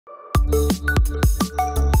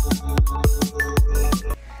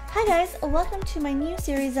Hi guys, welcome to my new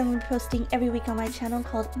series I'm going to be posting every week on my channel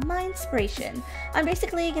called MineSpiration. I'm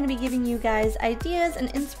basically going to be giving you guys ideas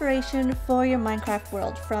and inspiration for your Minecraft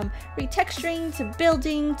world, from retexturing to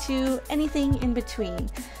building to anything in between.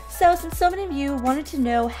 So since so many of you wanted to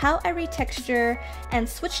know how I retexture and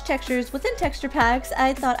switch textures within texture packs,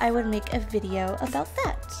 I thought I would make a video about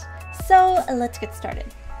that. So let's get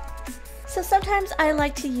started. So sometimes I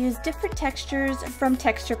like to use different textures from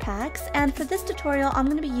texture packs, and for this tutorial I'm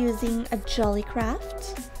going to be using a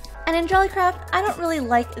Jollycraft. And in Jollycraft I don't really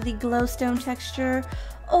like the glowstone texture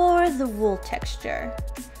or the wool texture.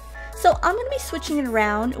 So I'm going to be switching it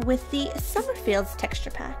around with the Summerfields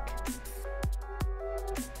texture pack.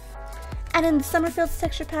 And in the Summerfields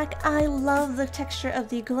texture pack I love the texture of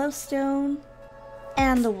the glowstone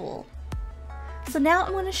and the wool. So now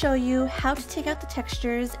I'm going to show you how to take out the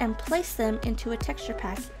textures and place them into a texture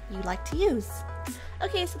pack you like to use.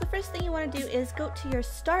 Okay, so the first thing you want to do is go to your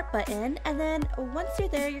start button, and then once you're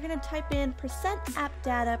there you're going to type in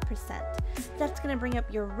 %appdata%. That's going to bring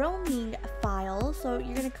up your roaming file, so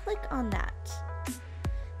you're going to click on that.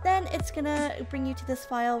 Then it's going to bring you to this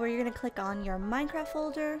file where you're going to click on your Minecraft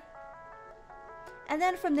folder, and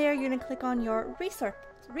then from there you're going to click on your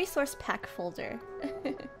resource pack folder.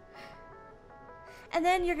 And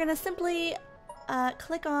then you're going to simply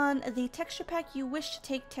click on the texture pack you wish to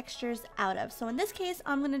take textures out of. So in this case,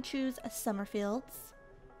 I'm going to choose a Summerfields.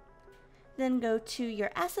 Then go to your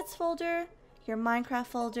Assets folder, your Minecraft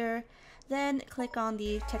folder, then click on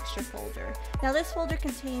the Texture folder. Now this folder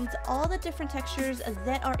contains all the different textures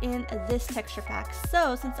that are in this texture pack.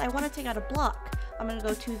 So since I want to take out a block, I'm going to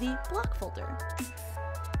go to the Block folder.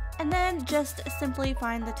 And then just simply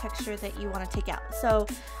find the texture that you want to take out. So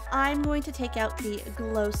I'm going to take out the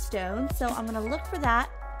glowstone, so I'm going to look for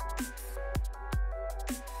that.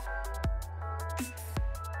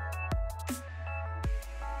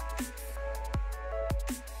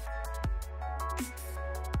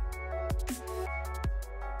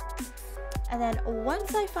 And then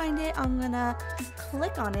once I find it, I'm going to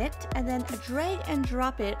click on it and then drag and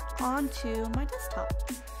drop it onto my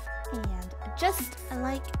desktop. And just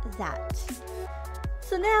like that.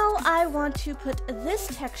 So now I want to put this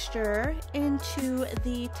texture into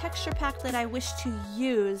the texture pack that I wish to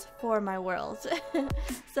use for my world.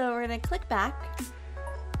 So we're going to click back.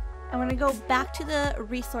 I'm going to go back to the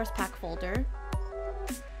resource pack folder.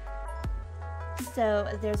 So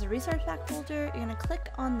there's a resource pack folder. You're going to click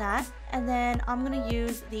on that, and then I'm going to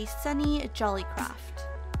use the Sunny Jollycraft.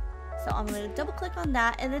 So I'm going to double click on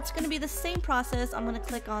that, and it's going to be the same process. I'm going to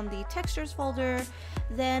click on the textures folder,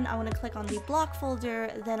 then I'm going to click on the block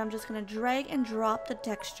folder, then I'm just going to drag and drop the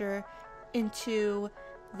texture into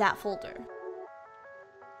that folder.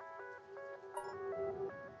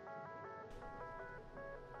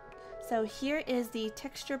 So here is the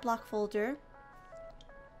texture block folder.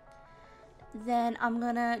 Then I'm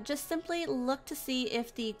going to just simply look to see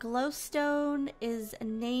if the glowstone is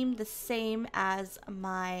named the same as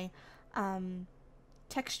my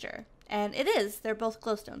texture, and it is. They're both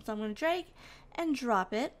glowstone, so I'm going to drag and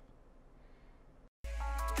drop it,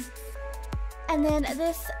 and then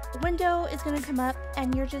this window is going to come up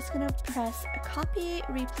and you're just going to press copy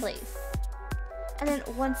replace, and then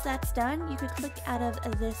once that's done you could click out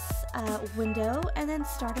of this window and then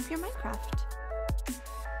start up your Minecraft.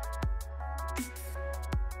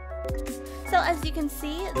 So as you can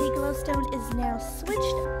see, the glowstone is now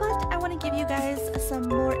switched, but I want to give you guys some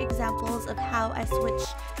more examples of how I switch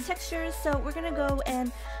textures. So we're going to go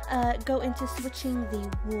and go into switching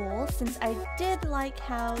the wool, since I did like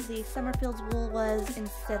how the Summerfields wool was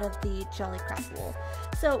instead of the Jollycraft wool.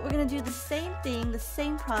 So we're going to do the same thing, the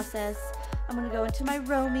same process. I'm going to go into my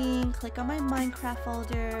roaming, click on my Minecraft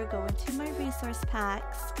folder, go into my resource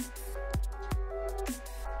packs,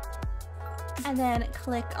 and then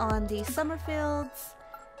click on the Summerfields,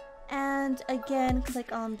 and again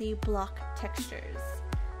click on the block textures.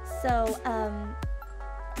 So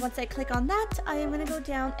once I click on that, I am going to go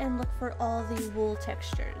down and look for all the wool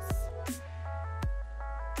textures.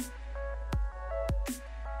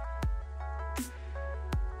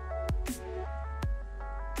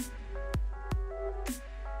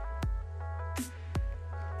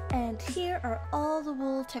 And here are all the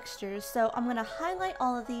wool textures. So I'm going to highlight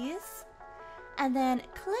all of these, and then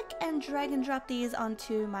click and drag and drop these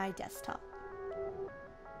onto my desktop.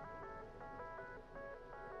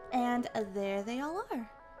 And there they all are.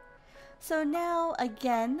 So now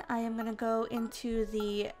again I am going to go into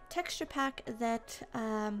the texture pack that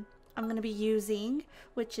I'm going to be using,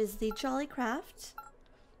 which is the Jollycraft.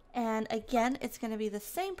 And again it's going to be the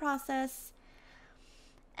same process.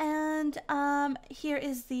 And And here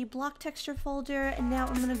is the block texture folder, and now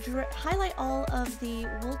I'm going to highlight all of the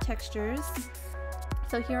wool textures.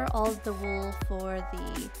 So here are all of the wool for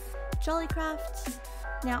the Jollycraft.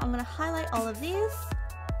 Now I'm going to highlight all of these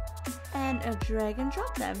and drag and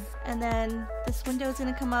drop them. And then this window is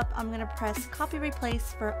going to come up. I'm going to press copy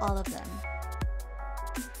replace for all of them.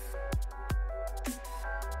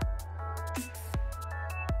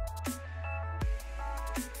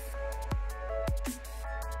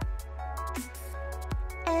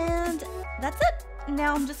 And that's it.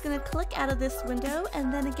 Now I'm just going to click out of this window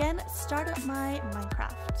and then again start up my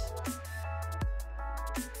Minecraft.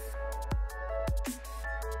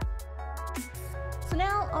 So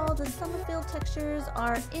now all the Summerfield textures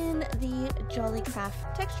are in the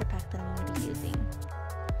Jollycraft texture pack that I'm going to be using.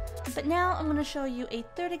 But now I'm going to show you a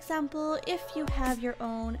third example if you have your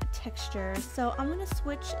own texture. So I'm going to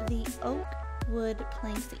switch the oak wood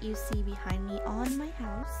planks that you see behind me on my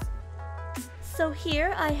house. So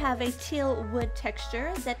here I have a teal wood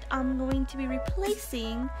texture that I'm going to be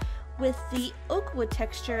replacing with the oak wood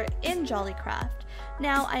texture in Jollycraft.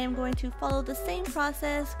 Now I am going to follow the same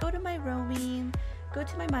process, go to my roaming, go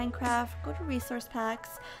to my Minecraft, go to resource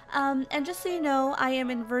packs, and just so you know, I am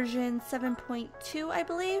in version 7.2 I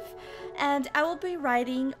believe, and I will be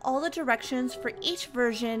writing all the directions for each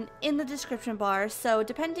version in the description bar, so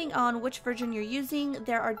depending on which version you're using,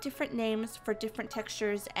 there are different names for different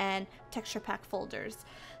textures and texture pack folders.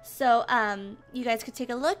 So you guys could take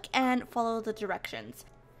a look and follow the directions.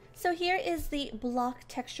 So here is the block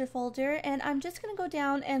texture folder, and I'm just going to go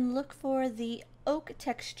down and look for the oak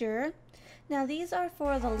texture. Now these are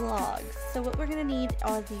for the logs, so what we're going to need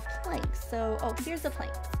are the planks. So, oh, here's the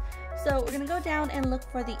planks. So we're going to go down and look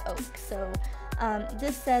for the oak. So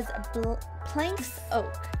this says planks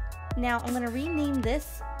oak. Now I'm going to rename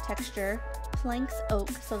this texture planks oak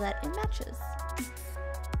so that it matches.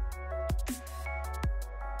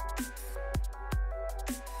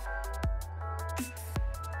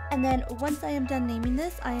 And then once I am done naming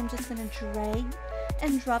this, I am just going to drag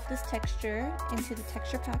and drop this texture into the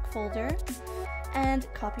texture pack folder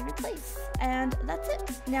and copy replace. And that's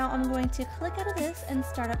it. Now I'm going to click out of this and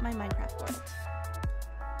start up my Minecraft world.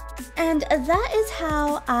 And that is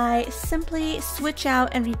how I simply switch out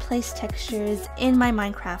and replace textures in my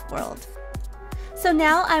Minecraft world. So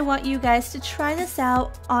now I want you guys to try this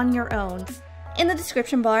out on your own. In the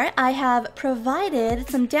description bar, I have provided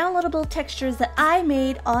some downloadable textures that I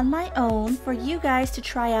made on my own for you guys to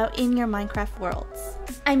try out in your Minecraft worlds.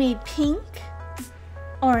 I made pink,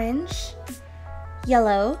 orange,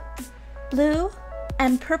 yellow, blue,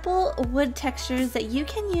 and purple wood textures that you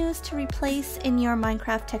can use to replace in your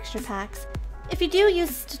Minecraft texture packs. If you do use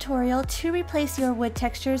this tutorial to replace your wood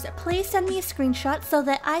textures, please send me a screenshot so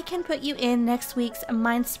that I can put you in next week's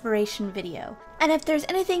MineSpiration video. And if there's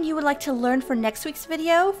anything you would like to learn for next week's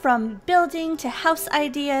video, from building to house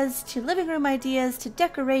ideas, to living room ideas, to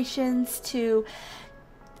decorations, to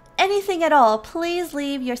anything at all, please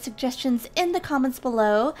leave your suggestions in the comments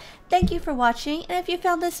below. Thank you for watching, and if you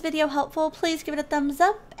found this video helpful, please give it a thumbs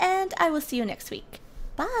up, and I will see you next week.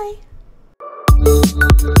 Bye!